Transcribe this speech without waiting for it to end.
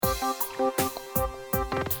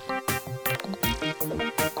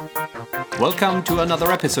Welcome to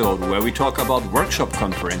another episode where we talk about workshop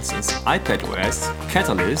conferences, iPadOS,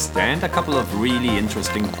 Catalyst, and a couple of really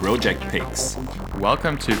interesting project picks.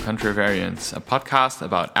 Welcome to Contravariants, a podcast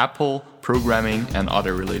about Apple, programming, and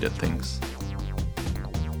other related things.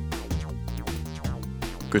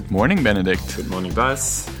 Good morning, Benedict. Good morning,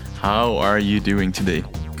 Bas. How are you doing today?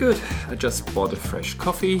 Good. I just bought a fresh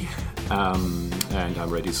coffee, and I'm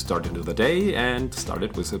ready to start into the day and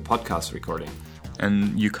started with a podcast recording.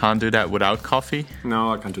 And you can't do that without coffee?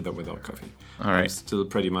 No, I can't do that without coffee. All right. I'm still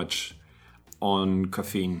pretty much on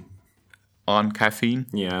caffeine. On caffeine?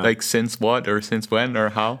 Yeah. Like since what or since when or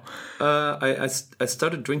how? I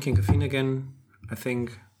started drinking caffeine again, I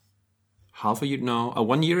think, 1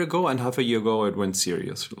 year ago, and half a year ago it went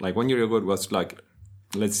serious. Like 1 year ago it was like,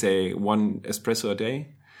 let's say, one espresso a day.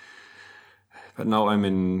 But now I'm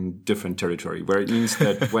in different territory, where it means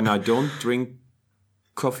that when I don't drink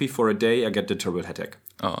coffee for a day, I get the terrible headache.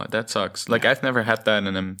 Oh, that sucks. Like, I've never had that,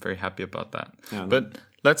 and I'm very happy about that. Yeah, but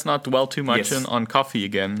let's not dwell too much on coffee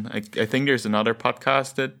again. I think there's another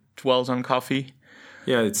podcast that dwells on coffee.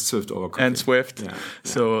 Yeah, it's Swift over coffee. And Swift. Yeah.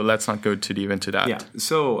 So let's not go too deep into that. Yeah.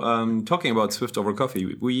 So talking about Swift over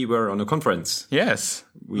coffee, we were on a conference. Yes.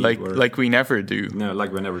 Like we never do. No,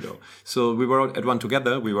 like we never do. So we were at one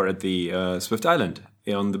together. We were at the Swift Island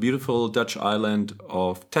on the beautiful Dutch island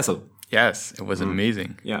of Texel. Yes, it was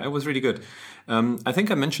amazing. Yeah, it was really good. I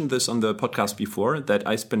think I mentioned this on the podcast before, that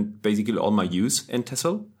I spent basically all my youth in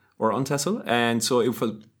Texel or on Texel. And so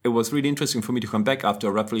it was really interesting for me to come back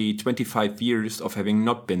after roughly 25 years of having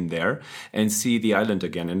not been there and see the island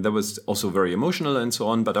again. And that was also very emotional and so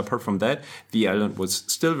on. But apart from that, the island was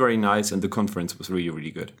still very nice and the conference was really,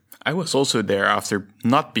 really good. I was also there after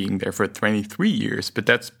not being there for 23 years, but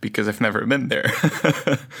that's because I've never been there.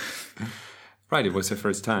 Right, it was the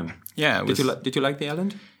first time. Yeah. Did you like the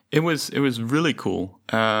island? It was really cool.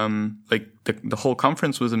 Like the whole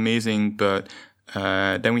conference was amazing, but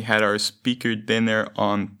then we had our speaker dinner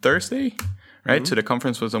on Thursday, right? Mm-hmm. So the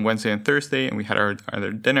conference was on Wednesday and Thursday, and we had our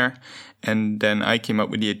dinner. And then I came up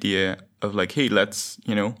with the idea of like, hey, let's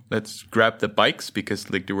grab the bikes, because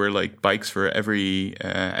like there were like bikes for every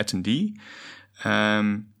attendee,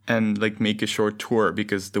 and like make a short tour,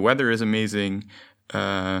 because the weather is amazing,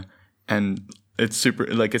 and it's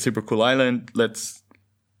a super cool island. Let's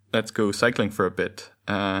go cycling for a bit.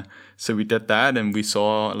 So we did that, and we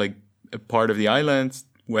saw like a part of the island,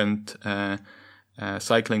 went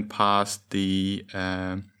cycling past the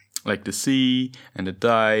sea and the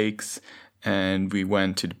dikes, and we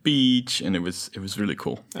went to the beach, and it was really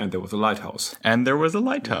cool. And there was a lighthouse. And there was a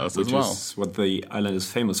lighthouse as well. Which is what the island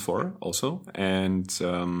is famous for also. And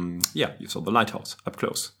you saw the lighthouse up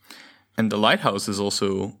close. And the lighthouse is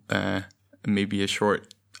also maybe a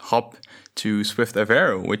short hop to Swift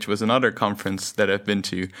Aveiro, which was another conference that I've been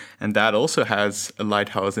to. And that also has a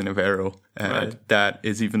lighthouse in Aveiro. Right. That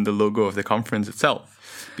is even the logo of the conference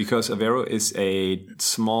itself. Because Aveiro is a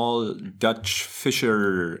small Dutch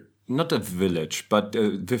fisher, not a village, but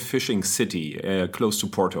the fishing city close to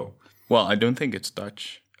Porto. Well, I don't think it's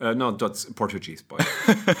Dutch. No, that's Portuguese, boy.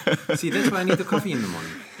 See, that's why I need the coffee in the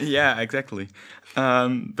morning. Yeah, exactly.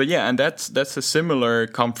 But yeah, and that's a similar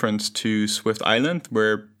conference to Swift Island,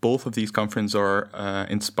 where both of these conferences are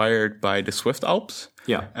inspired by the Swift Alps.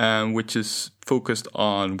 Yeah. Which is focused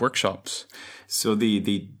on workshops. So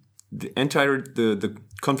the entire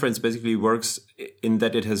conference basically works in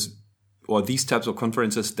that it has, or these types of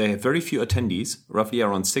conferences, they have very few attendees, roughly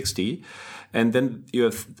around 60. And then you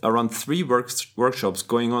have around 3 workshops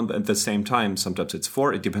going on at the same time. Sometimes it's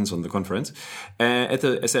 4. It depends on the conference. As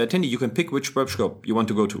an attendee, you can pick which workshop you want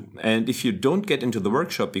to go to. And if you don't get into the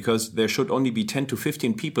workshop, because there should only be 10 to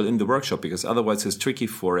 15 people in the workshop, because otherwise it's tricky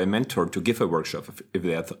for a mentor to give a workshop if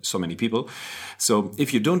there are so many people. So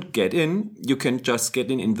if you don't get in, you can just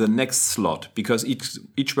get in the next slot, because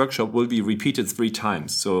each workshop will be repeated 3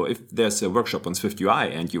 times. So if there's a workshop on Swift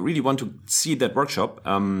UI and you really want to see that workshop,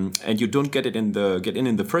 and you don't get in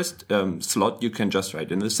the first slot, you can just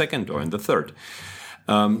write in the second or in the third.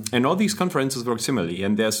 And all these conferences work similarly.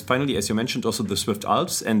 And there's finally, as you mentioned, also the Swift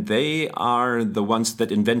Alps, and they are the ones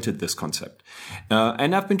that invented this concept.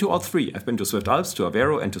 And I've been to all 3. I've been to Swift Alps, to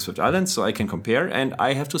Aveiro, and to Swift Island, so I can compare. And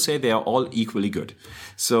I have to say they are all equally good.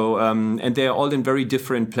 So, and they are all in very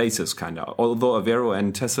different places, kind of. Although Aveiro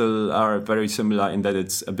and Texel are very similar in that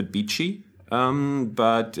it's a bit beachy.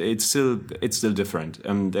 But it's still different,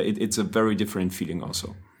 and it's a very different feeling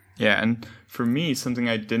also. Yeah, and for me, something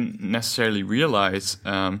I didn't necessarily realize,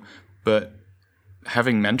 but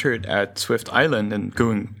having mentored at Swift Island and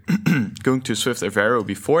going to Swift Avero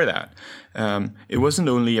before that, it wasn't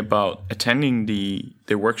only about attending the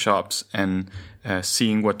workshops and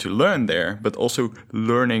seeing what to learn there, but also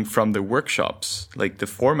learning from the workshops, like the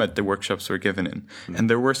format the workshops were given in. Mm-hmm. And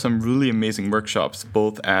there were some really amazing workshops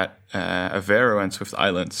both at Avero and Swift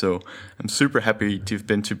Island. So I'm super happy to have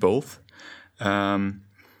been to both. And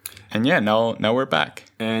yeah, now we're back.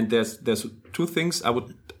 And there's two things I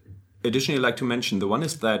would additionally like to mention. The one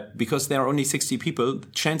is that because there are only 60 people,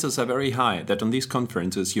 chances are very high that on these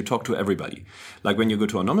conferences you talk to everybody. Like when you go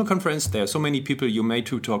to a normal conference, there are so many people, you may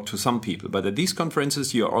to talk to some people. But at these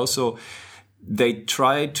conferences, they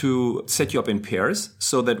try to set you up in pairs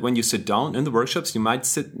so that when you sit down in the workshops, you might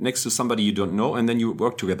sit next to somebody you don't know and then you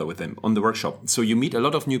work together with them on the workshop. So you meet a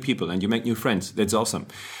lot of new people and you make new friends. That's awesome.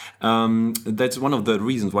 That's one of the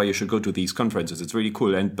reasons why you should go to these conferences. It's really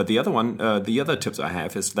cool. But the other tips I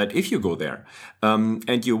have is that if you go there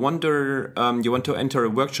and you want to enter a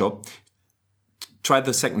workshop, try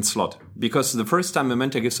the second slot, because the first time a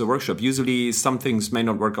mentor gives a workshop, usually some things may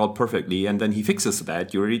not work out perfectly, and then he fixes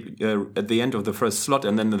that. You're at the end of the first slot,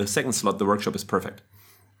 and then in the second slot, the workshop is perfect.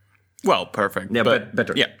 Well, perfect. Yeah, but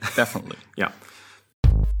better. Yeah, definitely. Yeah.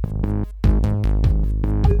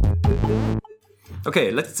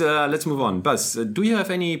 Okay, let's move on. Buzz, do you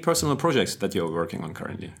have any personal projects that you're working on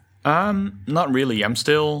currently? Not really. I'm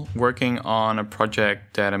still working on a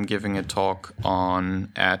project that I'm giving a talk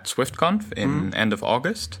on at SwiftConf in end of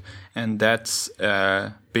August, and that's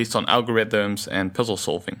based on algorithms and puzzle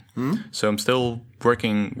solving. So I'm still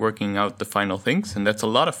working out the final things, and that's a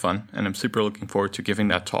lot of fun, and I'm super looking forward to giving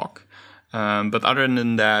that talk. But other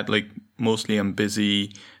than that, like mostly I'm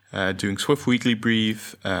busy doing Swift Weekly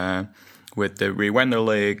Brief with the Ray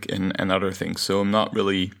Wenderlich and other things. So I'm not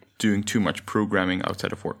really doing too much programming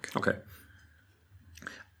outside of work. Okay.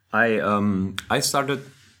 I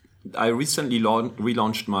recently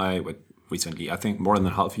relaunched I think more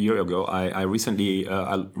than half a year ago, I recently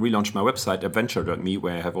relaunched my website, adventure.me,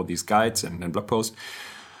 where I have all these guides and blog posts.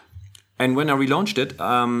 And when I relaunched it,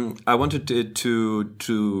 I wanted it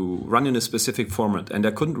to run in a specific format, and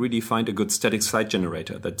I couldn't really find a good static site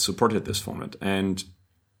generator that supported this format. And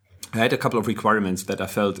I had a couple of requirements that I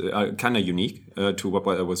felt kind of unique to what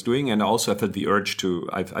I was doing, and also I felt the urge to.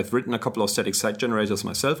 I've written a couple of static site generators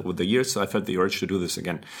myself over the years, so I felt the urge to do this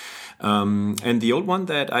again. And the old one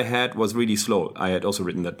that I had was really slow. I had also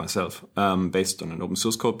written that myself, based on an open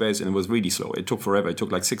source code base, and it was really slow. It took forever. It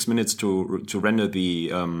took like 6 minutes to render the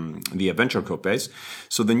Adventure code base.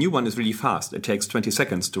 So the new one is really fast. It takes 20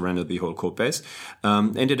 seconds to render the whole code base,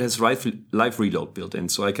 and it has live reload built in.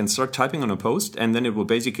 So I can start typing on a post, and then it will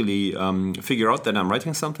basically figure out that I'm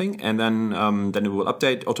writing something, and then it will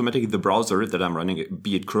update automatically the browser that I'm running,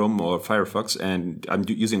 be it Chrome or Firefox, and I'm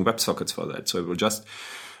using WebSockets for that. So it will just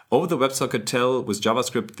over the WebSocket tell with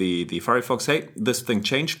JavaScript the Firefox, hey, this thing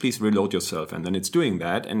changed, please reload yourself. And then it's doing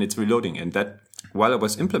that, and it's reloading. And that, while I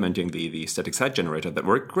was implementing the static site generator, that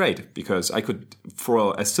worked great, because I could,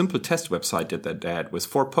 for a simple test website that I had with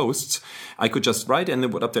 4 posts, I could just write and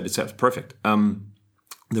it would update itself. Perfect.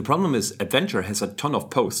 The problem is Adventure has a ton of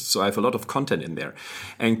posts, so I have a lot of content in there.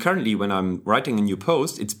 And currently, when I'm writing a new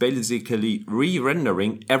post, it's basically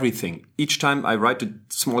re-rendering everything. Each time I write a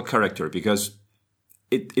small character, because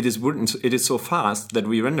it is so fast that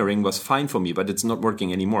re-rendering was fine for me, but it's not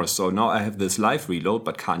working anymore. So now I have this live reload,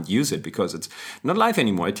 but can't use it because it's not live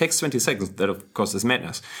anymore. It takes 20 seconds. That, of course, is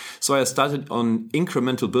madness. So I started on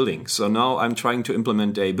incremental building. So now I'm trying to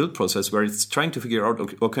implement a build process where it's trying to figure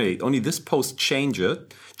out, okay, only this post changes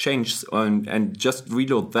and just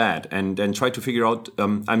reload that, and then try to figure out,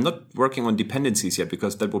 I'm not working on dependencies yet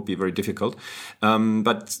because that would be very difficult.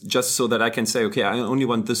 But just so that I can say, okay, I only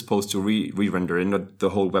want this post to re-render and not the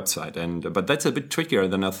whole website. But that's a bit trickier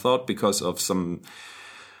than I thought because of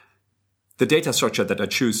the data structure that I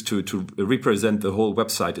choose to represent the whole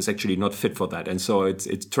website is actually not fit for that. And so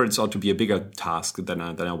it turns out to be a bigger task than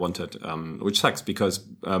I wanted, which sucks because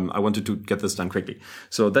I wanted to get this done quickly.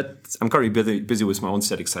 So I'm currently busy with my own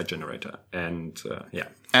static site generator. And yeah.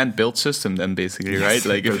 And build system then basically, yes, right?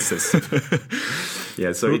 Like build system.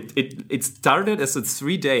 Yeah, so it started as a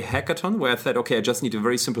 3-day hackathon where I thought, okay, I just need a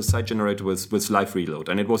very simple site generator with live reload.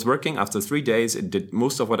 And it was working. After 3 days, it did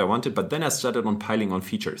most of what I wanted, but then I started on piling on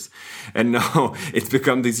features. And now it's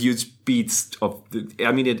become this huge beast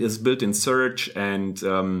it is built in Search, and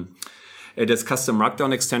it has custom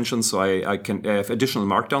Markdown extensions, so I can have additional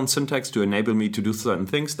Markdown syntax to enable me to do certain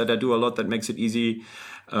things that I do a lot that makes it easy.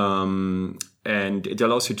 And it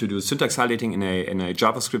allows you to do syntax highlighting in a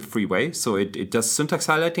JavaScript-free way. So it does syntax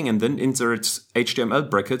highlighting and then inserts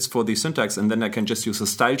HTML brackets for the syntax. And then I can just use a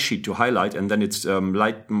style sheet to highlight. And then it's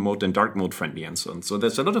light mode and dark mode friendly and so on. So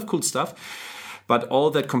there's a lot of cool stuff. But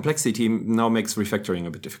all that complexity now makes refactoring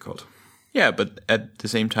a bit difficult. Yeah, but at the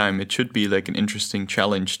same time, it should be like an interesting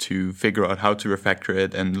challenge to figure out how to refactor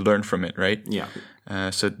it and learn from it, right? Yeah.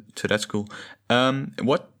 So that's cool.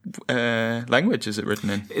 What language is it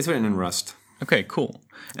written in? It's written in Rust. Okay, cool.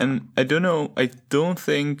 And I don't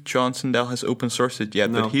think John Sandel has open sourced it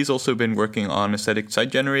yet, but he's also been working on a static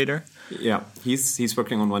site generator. Yeah, he's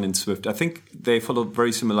working on one in Swift. I think they follow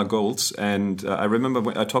very similar goals. And I remember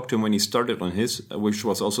when I talked to him when he started on his, which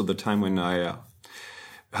was also the time when I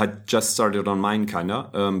had just started on mine,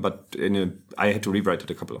 but I had to rewrite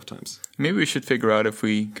it a couple of times. Maybe we should figure out if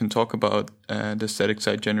we can talk about the static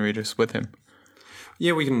site generators with him.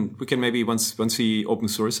 Yeah, we can maybe once he open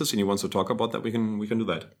sources and he wants to talk about that, we can do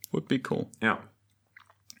that. Would be cool. Yeah.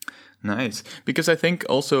 Nice. Because I think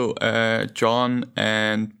also John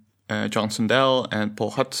Sandel and Paul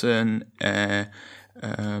Hudson and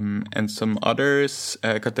some others,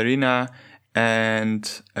 Katarina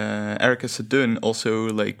and Erica Sadun also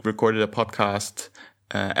like recorded a podcast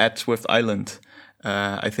at Swift Island.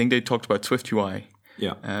 I think they talked about Swift UI.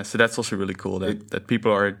 Yeah. So that's also really cool that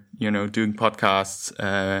people are, doing podcasts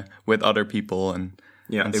with other people and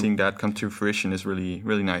seeing that come to fruition is really,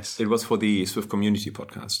 really nice. It was for the Swift Community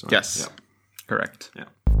podcast, right? Yes. Yeah. Correct. Yeah.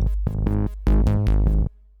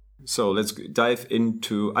 So let's dive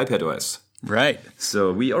into iPadOS. Right.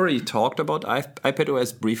 So we already talked about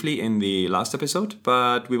iPadOS briefly in the last episode,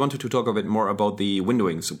 but we wanted to talk a bit more about the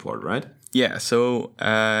windowing support, right? Yeah. So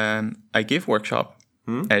I gave workshop.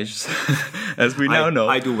 As we now know,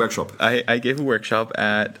 I do workshop. I gave a workshop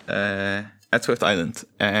at Swift Island,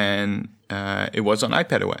 and it was on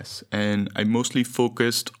iPadOS, and I mostly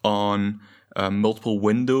focused on multiple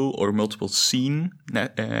window or multiple scene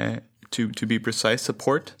to be precise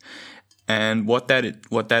support. And what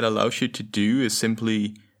that allows you to do is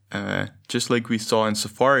simply just like we saw in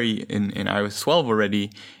Safari in iOS 12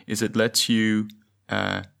 already, is it lets you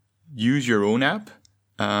use your own app.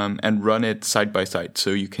 And run it side by side.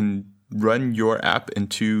 So you can run your app in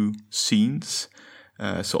two scenes.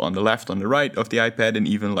 So on the left, on the right of the iPad, and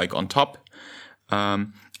even like on top.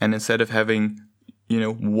 And instead of having,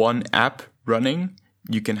 one app running,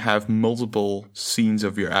 you can have multiple scenes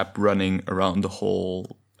of your app running around the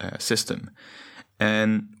whole system.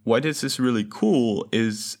 And why this is really cool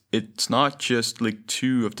is it's not just like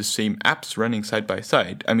two of the same apps running side by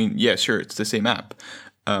side. I mean, yeah, sure, it's the same app.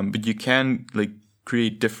 But you can like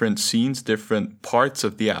create different scenes, different parts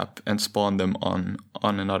of the app, and spawn them on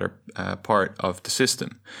another part of the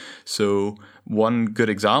system. So one good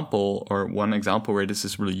example, or one example where this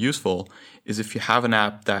is really useful, is if you have an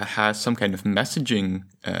app that has some kind of messaging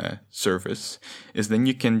service, is then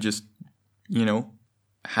you can just,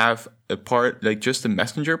 have a part, like just a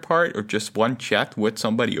messenger part or just one chat with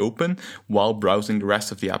somebody open while browsing the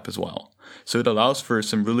rest of the app as well. So it allows for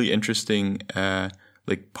some really interesting,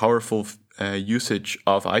 powerful usage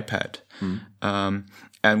of iPad.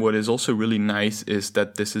 And what is also really nice is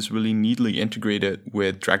that this is really neatly integrated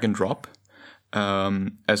with drag and drop,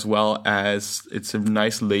 as well as it's a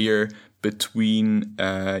nice layer between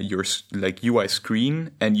your like UI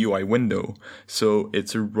screen and UI window. So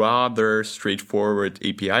it's a rather straightforward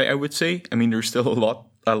API, I would say. I mean, there's still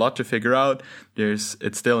a lot to figure out.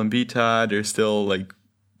 It's still in beta. There's still like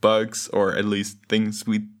bugs, or at least things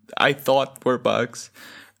I thought were bugs.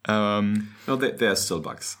 No, there are still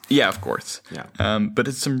bugs. Yeah, of course. Yeah. But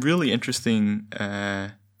it's some really interesting,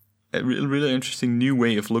 a really interesting new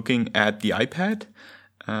way of looking at the iPad.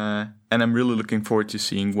 And I'm really looking forward to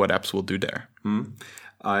seeing what apps will do there.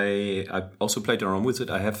 I also played around with it.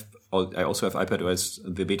 I also have iPadOS,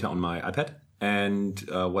 the beta on my iPad. And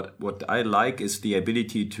what I like is the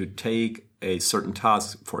ability to take a certain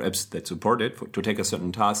task for apps that support it, to take a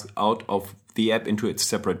certain task out of the app into its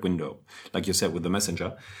separate window, like you said with the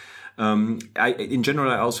Messenger. In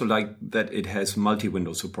general, I also like that it has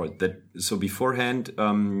multi-window support. So beforehand,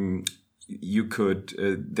 you could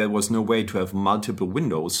there was no way to have multiple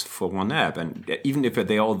windows for one app, and even if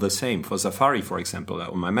they're all the same. For Safari, for example,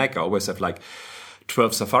 on my Mac, I always have like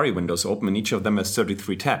 12 Safari windows open, and each of them has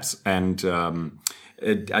 33 tabs. And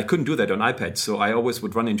I couldn't do that on iPad, so I always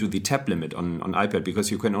would run into the tab limit on iPad, because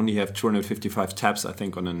you can only have 255 tabs, I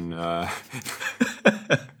think, on an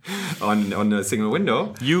on a single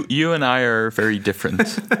window. You and I are very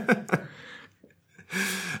different.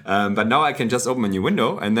 But now I can just open a new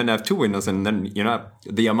window and then I have two windows and then,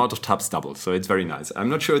 the amount of tabs doubles. So it's very nice. I'm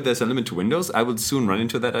not sure if there's a limit to windows. I will soon run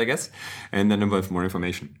into that, I guess. And then we'll have more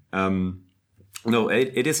information. No,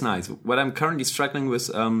 it is nice. What I'm currently struggling with,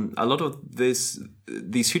 a lot of these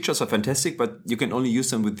features are fantastic, but you can only use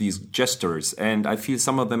them with these gestures. And I feel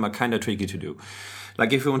some of them are kind of tricky to do.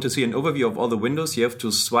 Like if you want to see an overview of all the windows, you have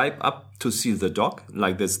to swipe up to see the dock,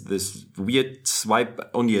 like this weird swipe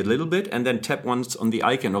only a little bit, and then tap once on the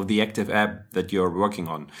icon of the active app that you're working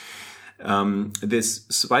on. This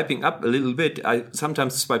swiping up a little bit, I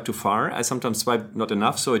sometimes swipe too far, I sometimes swipe not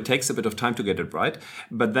enough, so it takes a bit of time to get it right.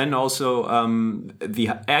 But then also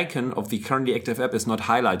the icon of the currently active app is not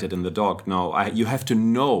highlighted in the dock. Now, you have to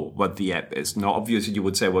know what the app is. Now, obviously, you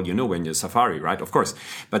would say, well, when you're Safari, right? Of course.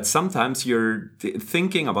 But sometimes you're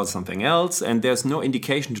thinking about something else, and there's no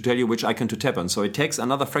indication to tell you which icon to tap on. So it takes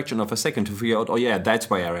another fraction of a second to figure out, oh, yeah,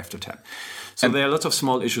 that's why I have to tap. So there are lots of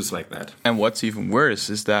small issues like that. And what's even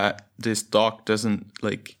worse is that this dock doesn't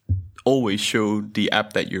always show the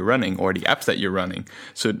app that you're running or the apps that you're running.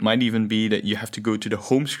 So it might even be that you have to go to the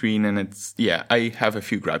home screen, and I have a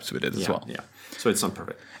few gripes with it as well. Yeah, so it's not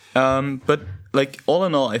perfect. But all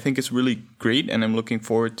in all, I think it's really great, and I'm looking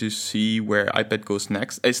forward to see where iPad goes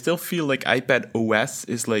next. I still feel like iPad OS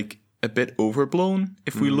is a bit overblown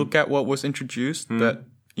if we look at what was introduced, but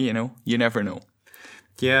you never know.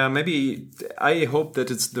 Yeah, maybe I hope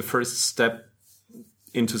that it's the first step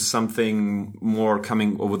into something more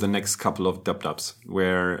coming over the next couple of dubs,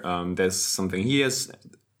 where there's something here,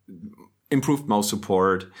 improved mouse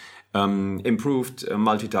support, improved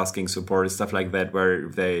multitasking support, stuff like that, where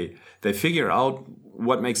they figure out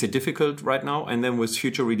what makes it difficult right now, and then with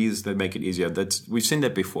future releases they make it easier. We've seen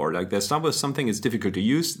that before. There's something is difficult to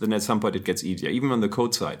use, then at some point it gets easier, even on the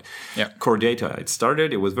code side. Yeah. Core data,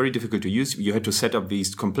 it was very difficult to use. You had to set up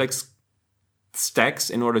these complex stacks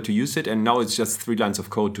in order to use it, and now it's just 3 lines of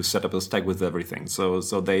code to set up a stack with everything. So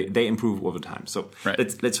they improve over time. So right.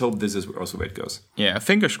 let's hope this is also where it goes. Yeah,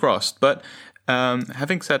 fingers crossed. But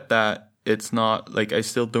having said that, it's not I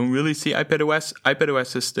still don't really see iPadOS.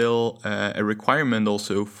 iPadOS is still a requirement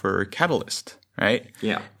also for Catalyst, right?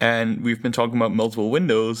 Yeah. And we've been talking about multiple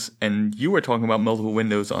windows, and you were talking about multiple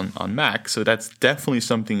windows on Mac. So that's definitely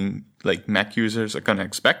something Mac users are going to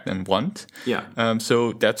expect and want. Yeah.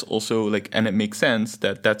 So that's also and it makes sense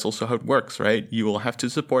that that's also how it works, right? You will have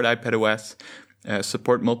to support iPadOS,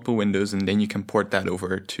 support multiple windows, and then you can port that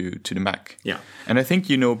over to the Mac. Yeah. And I think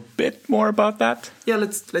you know a bit more about that. Yeah,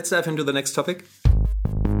 let's dive into the next topic.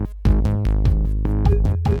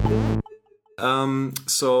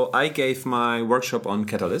 So I gave my workshop on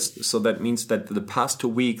Catalyst. So that means that the past 2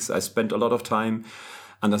 weeks I spent a lot of time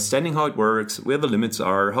understanding how it works, where the limits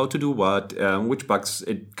are, how to do what, which bugs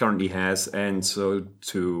it currently has. And so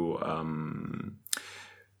to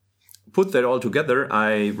put that all together,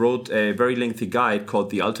 I wrote a very lengthy guide called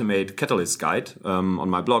the Ultimate Catalyst Guide on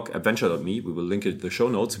my blog, adventure.me. We will link it in the show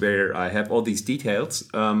notes, where I have all these details.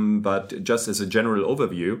 But just as a general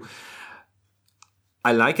overview,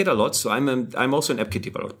 I like it a lot. So I'm also an AppKit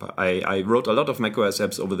developer. I wrote a lot of macOS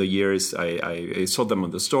apps over the years. I sold them on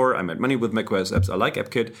the store. I made money with macOS apps. I like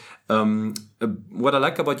AppKit. What I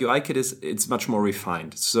like about UIKit is it's much more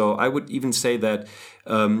refined. So I would even say that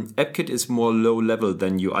AppKit is more low level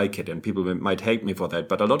than UIKit, and people might hate me for that.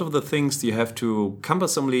 But a lot of the things you have to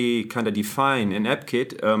cumbersomely kind of define in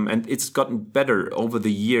AppKit, and it's gotten better over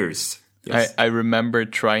the years. Yes. I remember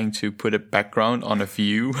trying to put a background on a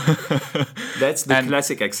view. That's the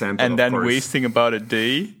classic example. And then wasting about a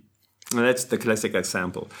day. That's the classic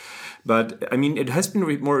example. But I mean, it has been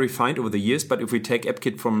more refined over the years. But if we take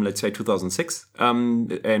AppKit from, let's say, 2006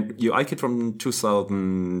 and UIKit from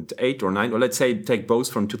 2008 or 9, or let's say take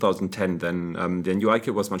both from 2010, then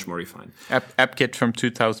UIKit was much more refined. AppKit from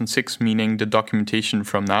 2006, meaning the documentation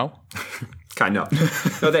from now? Kind of.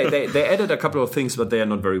 No, they added a couple of things, but they are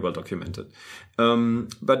not very well documented.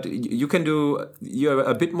 But you're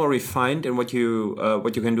a bit more refined in what you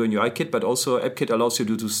can do in UIKit, but also AppKit allows you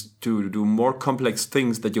to do more complex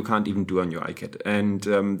things that you can't even do on UIKit. And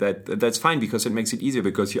that's fine, because it makes it easier,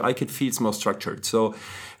 because UIKit feels more structured. So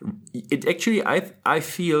it actually, I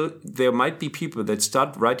feel there might be people that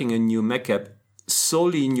start writing a new Mac app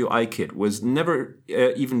solely in UIKit, was never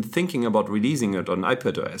even thinking about releasing it on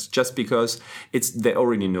iPadOS, just because they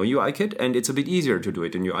already know UIKit, and it's a bit easier to do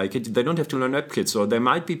it in UIKit. They don't have to learn AppKit. So there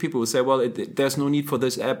might be people who say, well, there's no need for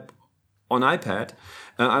this app on iPad.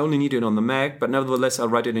 I only need it on the Mac, but nevertheless, I'll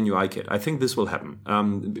write it in UIKit. I think this will happen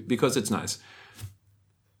because it's nice.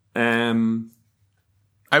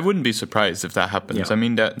 I wouldn't be surprised if that happens. Yeah. I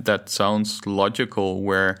mean, that sounds logical,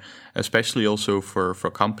 where especially also for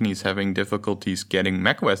companies having difficulties getting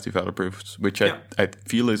macOS developers, which I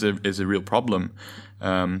feel is a real problem.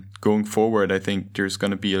 Going forward, I think there's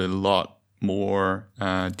going to be a lot more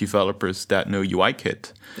developers that know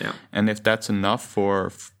UIKit. Yeah. And if that's enough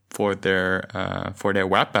for their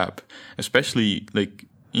web app, especially like,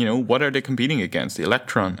 you know, what are they competing against? The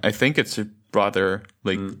Electron. I think it's a rather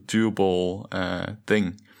doable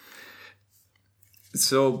thing.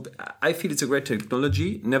 So I feel it's a great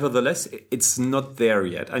technology. Nevertheless, it's not there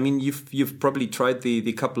yet. I mean, you've probably tried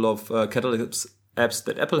the couple of Catalyst apps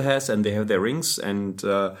that Apple has, and they have their rings. And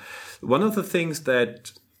one of the things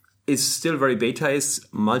that is still very beta is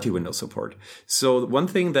multi-window support. So one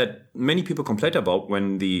thing that many people complained about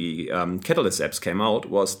when the Catalyst apps came out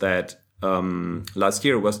was that last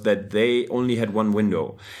year was that they only had one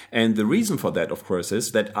window. And the reason for that, of course,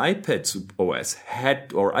 is that iOS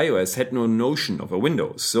had no notion of a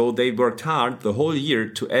window. So they worked hard the whole year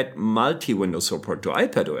to add multi-window support to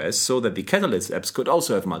iPadOS so that the Catalyst apps could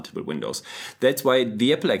also have multiple windows. That's why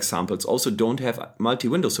the Apple examples also don't have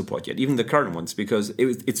multi-window support yet, even the current ones, because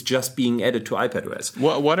it's just being added to iPadOS.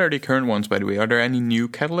 What are the current ones, by the way? Are there any new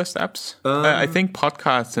Catalyst apps? I think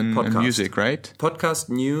podcasts and music, right? Podcast,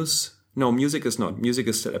 news. No, music is not. Music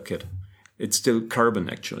is still AppKit. It's still Carbon,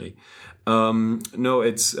 actually. No,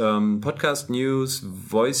 it's podcast, news,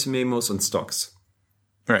 voice memos, and stocks.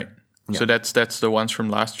 Right. Yeah. So that's the ones from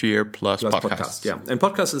last year plus podcast. Yeah, and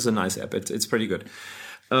podcast is a nice app. It's pretty good.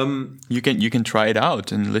 You can try it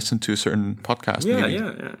out and listen to a certain podcast. Yeah,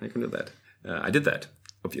 I can do that. I did that,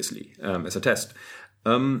 obviously, as a test.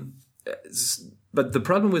 But the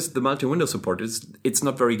problem with the multi-window support is it's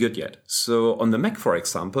not very good yet. So on the Mac, for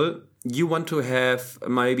example, you want to have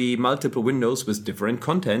maybe multiple windows with different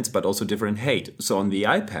contents, but also different height. So on the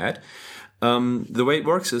iPad, the way it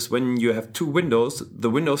works is when you have two windows, the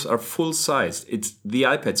windows are full sized. It's the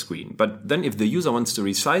iPad screen. But then if the user wants to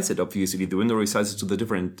resize it, obviously the window resizes to the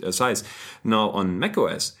different size. Now on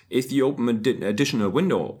macOS, if you open an additional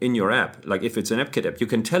window in your app, like if it's an AppKit app, you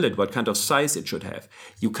can tell it what kind of size it should have.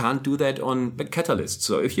 You can't do that on Catalyst.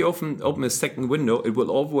 So if you open a second window, it will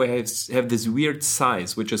always have this weird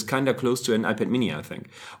size, which is kind of close to an iPad mini, I think,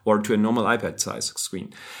 or to a normal iPad size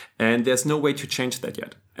screen. And there's no way to change that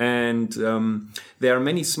yet. And there are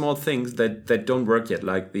many small things that don't work yet,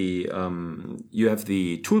 like you have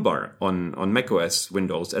the toolbar on macOS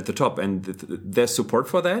Windows at the top, and there's support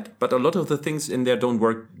for that, but a lot of the things in there don't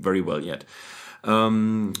work very well yet.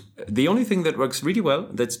 The only thing that works really well,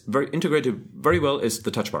 that's very integrated very well, is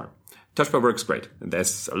the touch bar. Touch bar works great.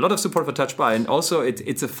 There's a lot of support for touch bar, and also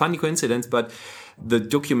it's a funny coincidence, but the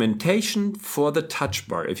documentation for the touch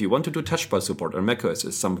bar, if you want to do touch bar support on macOS,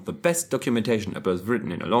 is some of the best documentation Apple has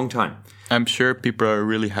written in a long time. I'm sure people are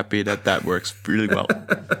really happy that works really well.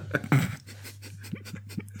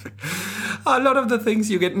 A lot of the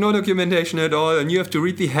things you get no documentation at all, and you have to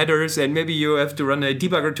read the headers, and maybe you have to run a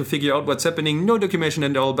debugger to figure out what's happening. No documentation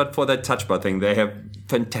at all, but for that touch bar thing, they have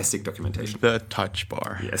fantastic documentation. The touch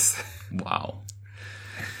bar. Yes. Wow.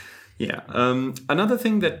 Yeah. Another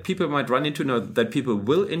thing that people might run into, that people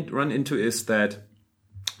will run into, is that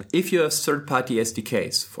if you have third-party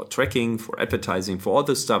SDKs for tracking, for advertising, for all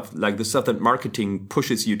the stuff, like the stuff that marketing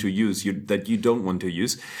pushes you to use, that you don't want to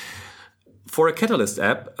use, for a Catalyst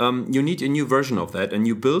app, you need a new version of that, and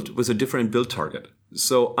you build with a different build target.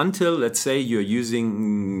 So until, let's say, you're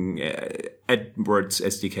using AdWords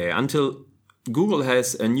SDK, until Google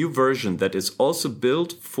has a new version that is also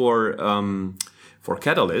built for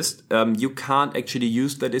Catalyst, you can't actually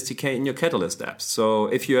use that SDK in your Catalyst apps. So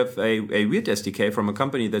if you have a weird SDK from a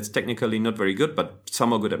company that's technically not very good, but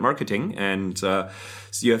somehow good at marketing, and so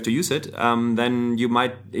you have to use it, then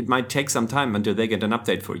it might take some time until they get an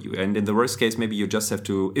update for you. And in the worst case, maybe you just have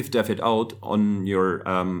to if-dev it out on your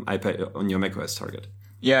iPad, on your macOS target.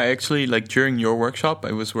 Yeah, actually, like during your workshop,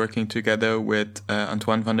 I was working together with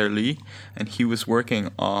Antoine van der Lee, and he was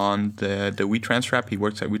working on the WeTransfer app. He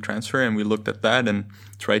works at WeTransfer, and we looked at that and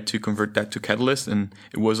tried to convert that to Catalyst. And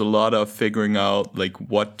it was a lot of figuring out like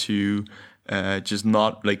what to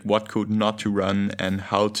what code not to run, and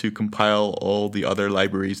how to compile all the other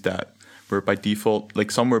libraries that were by default,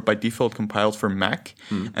 like some were by default compiled for Mac,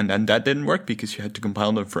 and then that didn't work because you had to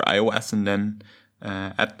compile them for iOS and then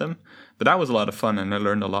add them. But that was a lot of fun, and I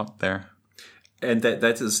learned a lot there. And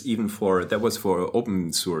that was for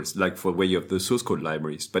open source, like for where you have the source code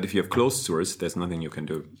libraries. But if you have closed source, there's nothing you can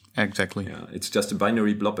do. Exactly. Yeah, it's just a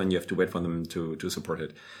binary blob, and you have to wait for them to support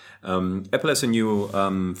it. Apple has a new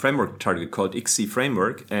framework target called XC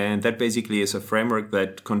framework, and that basically is a framework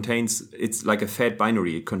that contains, it's like a fed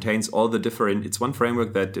binary. It contains all the different. It's one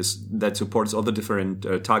framework that supports all the different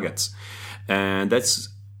targets, and that's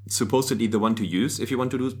supposedly the one to use if you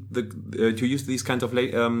want to do to use these kinds of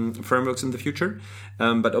frameworks in the future.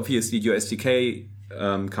 But obviously, your SDK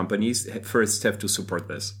companies first have to support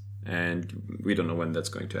this, and we don't know when that's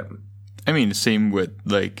going to happen. I mean, the same with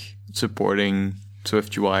like supporting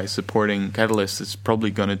SwiftUI, supporting Catalyst is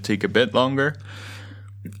probably going to take a bit longer.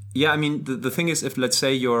 Yeah, I mean, the thing is, if let's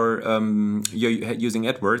say you're using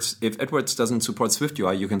Edwards, if Edwards doesn't support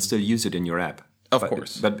SwiftUI, you can still use it in your app. Of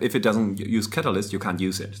course. But if it doesn't use Catalyst, you can't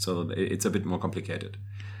use it. So it's a bit more complicated.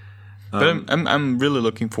 But I'm really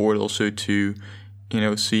looking forward also to,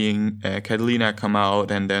 seeing Catalina come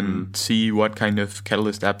out and then see what kind of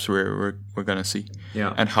Catalyst apps we're gonna see.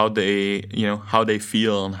 Yeah. And how they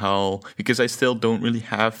feel and because I still don't really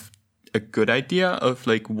have a good idea of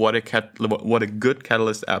like what a good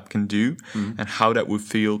Catalyst app can do and how that would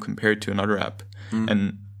feel compared to another app.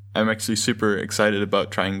 And I'm actually super excited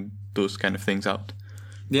about trying those kind of things out.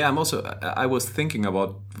 Yeah, I was thinking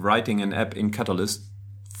about writing an app in Catalyst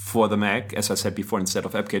for the Mac, as I said before, instead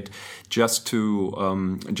of AppKit, just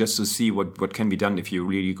to see what can be done if you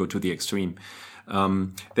really go to the extreme.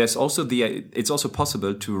 There's also it's also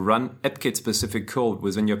possible to run AppKit specific code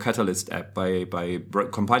within your Catalyst app by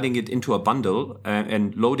compiling it into a bundle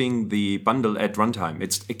and loading the bundle at runtime.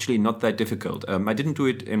 It's actually not that difficult. I didn't do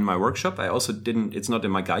it in my workshop. I also didn't. It's not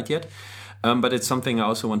in my guide yet. But it's something I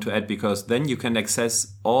also want to add, because then you can access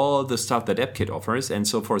all the stuff that AppKit offers. And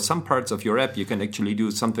so for some parts of your app, you can actually do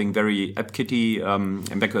something very AppKitty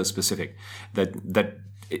and macOS specific that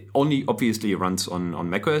it only obviously runs on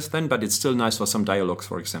macOS then, but it's still nice for some dialogues,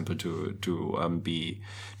 for example, to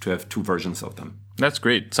have two versions of them. That's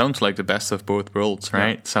great. Sounds like the best of both worlds,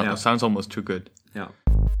 right? Sounds almost too good. Yeah.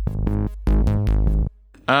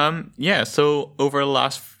 So over the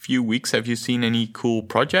last few weeks, have you seen any cool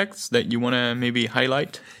projects that you want to maybe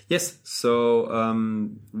highlight? Yes. So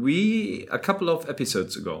a couple of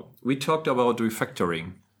episodes ago, we talked about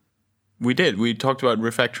refactoring. We did. We talked about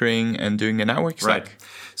refactoring and doing the network stack. Right.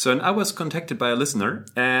 So and I was contacted by a listener,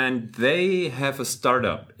 and they have a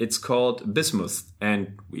startup. It's called Bismuth,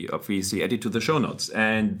 and we obviously add it to the show notes.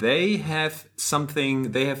 And they have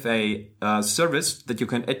a service that you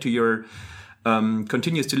can add to your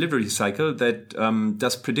continuous delivery cycle that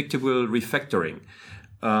does predictable refactoring.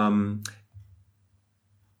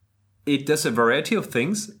 It does a variety of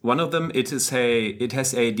things. One of them, it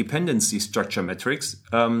has a dependency structure matrix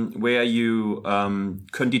where you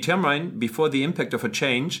can determine before the impact of a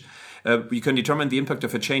change. You can determine the impact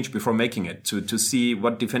of a change before making it to see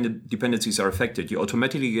what dependencies are affected. You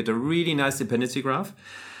automatically get a really nice dependency graph.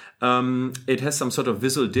 It has some sort of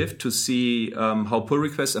visual diff to see how pull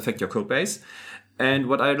requests affect your code base. And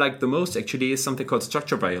what I like the most actually is something called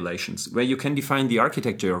structure violations, where you can define the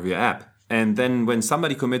architecture of your app. And then when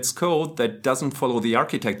somebody commits code that doesn't follow the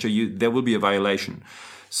architecture, there will be a violation.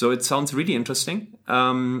 So it sounds really interesting.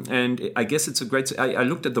 And I guess it's a great... I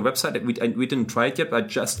looked at the website. We didn't try it yet,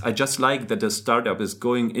 but I just like that the startup is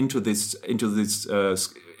going into this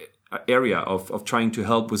area of trying to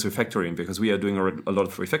help with refactoring, because we are doing a lot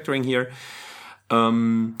of refactoring here.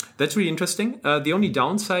 That's really interesting. The only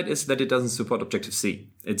downside is that it doesn't support Objective-C.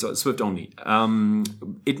 It's Swift only.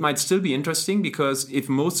 It might still be interesting, because if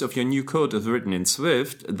most of your new code is written in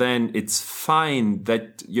Swift, then it's fine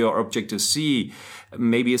that your Objective-C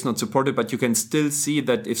maybe is not supported, but you can still see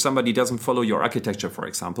that if somebody doesn't follow your architecture, for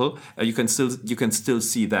example, you can still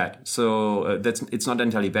see that. So it's not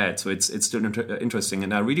entirely bad. So it's still interesting,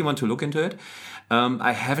 and I really want to look into it.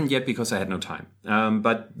 I haven't yet because I had no time.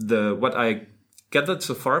 But what I gathered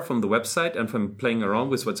so far from the website and from playing around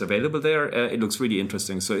with what's available there, it looks really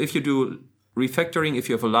interesting. So if you do refactoring, if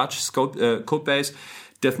you have a large code base,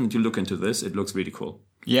 definitely look into this. It looks really cool.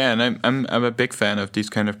 Yeah, and I'm a big fan of these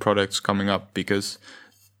kind of products coming up, because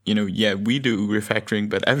we do refactoring,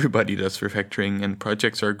 but everybody does refactoring, and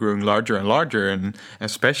projects are growing larger and larger. And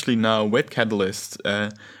especially now with Catalyst,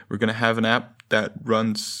 we're going to have an app that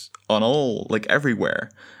runs on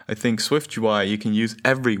everywhere. I think SwiftUI you can use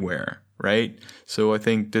everywhere, right? So I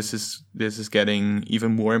think this is getting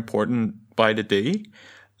even more important by the day.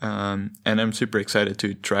 And I'm super excited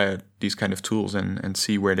to try out these kind of tools and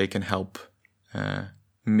see where they can help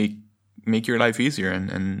make your life easier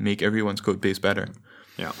and make everyone's code base better.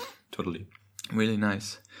 Yeah, totally. Really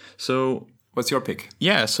nice. So What's your pick?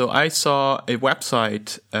 Yeah, so I saw a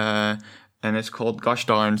website, and it's called Gosh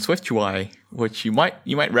Darn SwiftUI, which you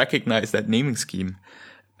might recognize that naming scheme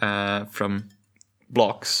from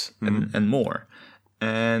blogs and more.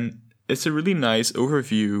 And it's a really nice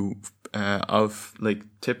overview of like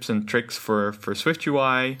tips and tricks for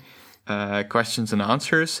SwiftUI, questions and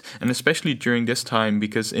answers, and especially during this time,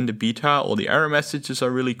 because in the beta all the error messages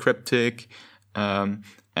are really cryptic. And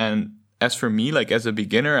as for me, like as a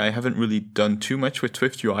beginner, I haven't really done too much with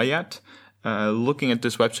SwiftUI yet. Looking at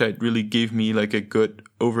this website really gave me like a good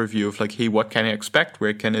overview of like, hey, what can I expect?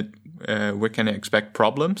 Where can I expect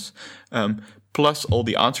problems? Plus all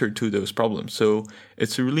the answer to those problems. So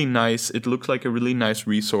it looks like a really nice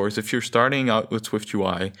resource if you're starting out with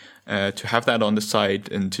SwiftUI, to have that on the site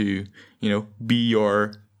and to, be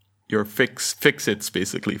your fix-its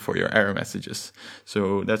basically for your error messages.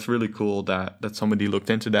 So that's really cool that somebody looked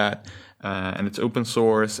into that. And it's open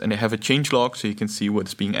source, and they have a changelog so you can see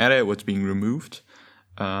what's being added, what's being removed.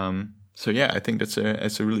 So yeah, I think it's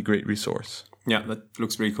a really great resource. Yeah, that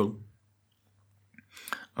looks really cool.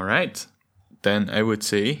 All right. Then I would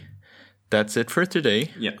say that's it for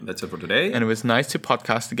today. Yeah, that's it for today. And it was nice to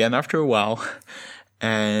podcast again after a while.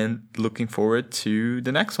 And looking forward to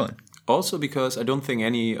the next one. Also because I don't think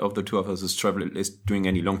any of the two of us is doing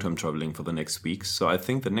any long-term traveling for the next weeks. So I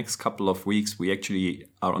think the next couple of weeks we actually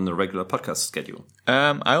are on the regular podcast schedule.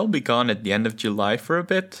 I'll be gone at the end of July for a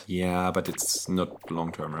bit. Yeah, but it's not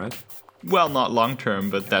long-term, right? Well, not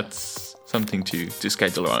long-term, but that's something to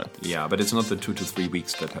schedule on. Yeah, but it's not the 2 to 3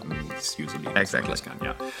 weeks that happens usually. Exactly.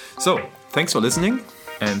 Yeah. So, thanks for listening.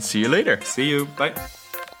 And see you later. See you. Bye.